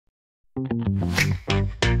Cruising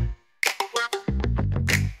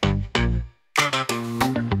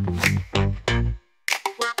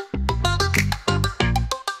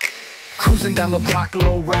down the block,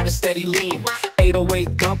 low ride a steady lean.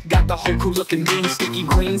 808 dump, got the whole crew looking mean. Sticky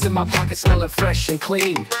greens in my pocket, smelling fresh and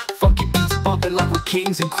clean. Funky beats bumping like we're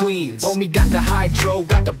kings and queens. Homie got the hydro,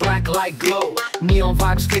 got the black light glow. Neon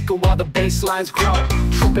vibes flicker while the bass lines grow.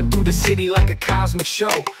 Trooping through the city like a cosmic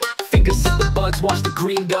show. Fingers sip the buds, watch the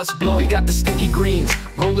green dust blow. We got the sticky greens,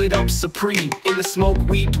 roll it up supreme. In the smoke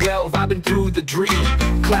we dwell, vibing through the dream.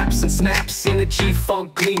 Claps and snaps, energy,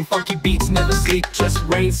 funk gleam. Funky beats never sleep, just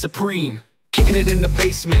reign supreme. Kicking it in the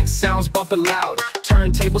basement, sounds bumping loud.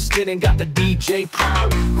 Turntable spinning, got the DJ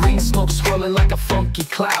proud. Green smoke swirling like a funky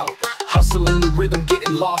cloud. Hustling the rhythm,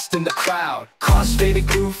 getting lost in the crowd. Cross-faded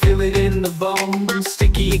groove, feel it in the bones.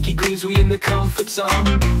 Sticky, icky greens, we in the comfort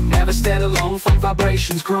zone. Never stand alone, funk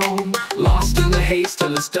vibrations grown. Lost in the haze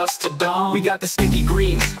till it's dusk to dawn. We got the sticky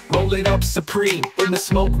greens, roll it up supreme. In the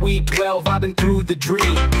smoke we dwell, vibing through the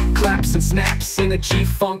dream. Claps and snaps, energy,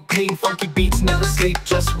 funk clean. Funky beats never sleep,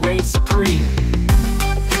 just reign supreme.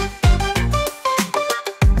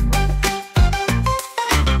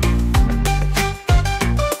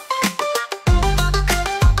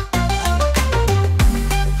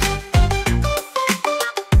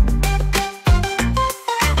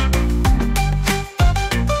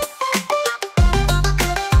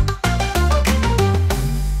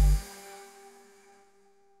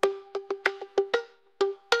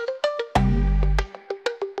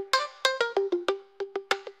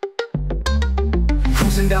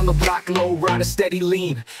 Cruising down the block, low ride a steady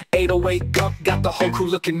lean. 808 dump, got the whole crew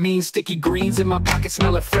looking mean. Sticky greens in my pocket,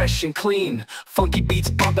 smelling fresh and clean. Funky beats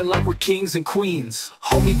bumping like we're kings and queens.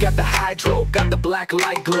 Homie got the hydro, got the black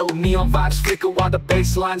light glow. Neon vibes flicker while the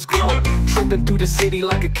bass lines grow. Tripping through the city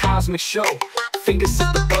like a cosmic show. Fingers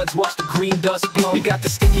sip the buds, watch the green dust blow. We got the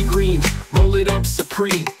sticky greens, roll it up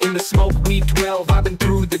supreme. In the smoke we dwell, vibing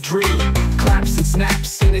through the dream. Claps and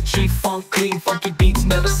snaps, energy, funk clean. Funky beats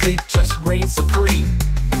never sleep, just reign supreme.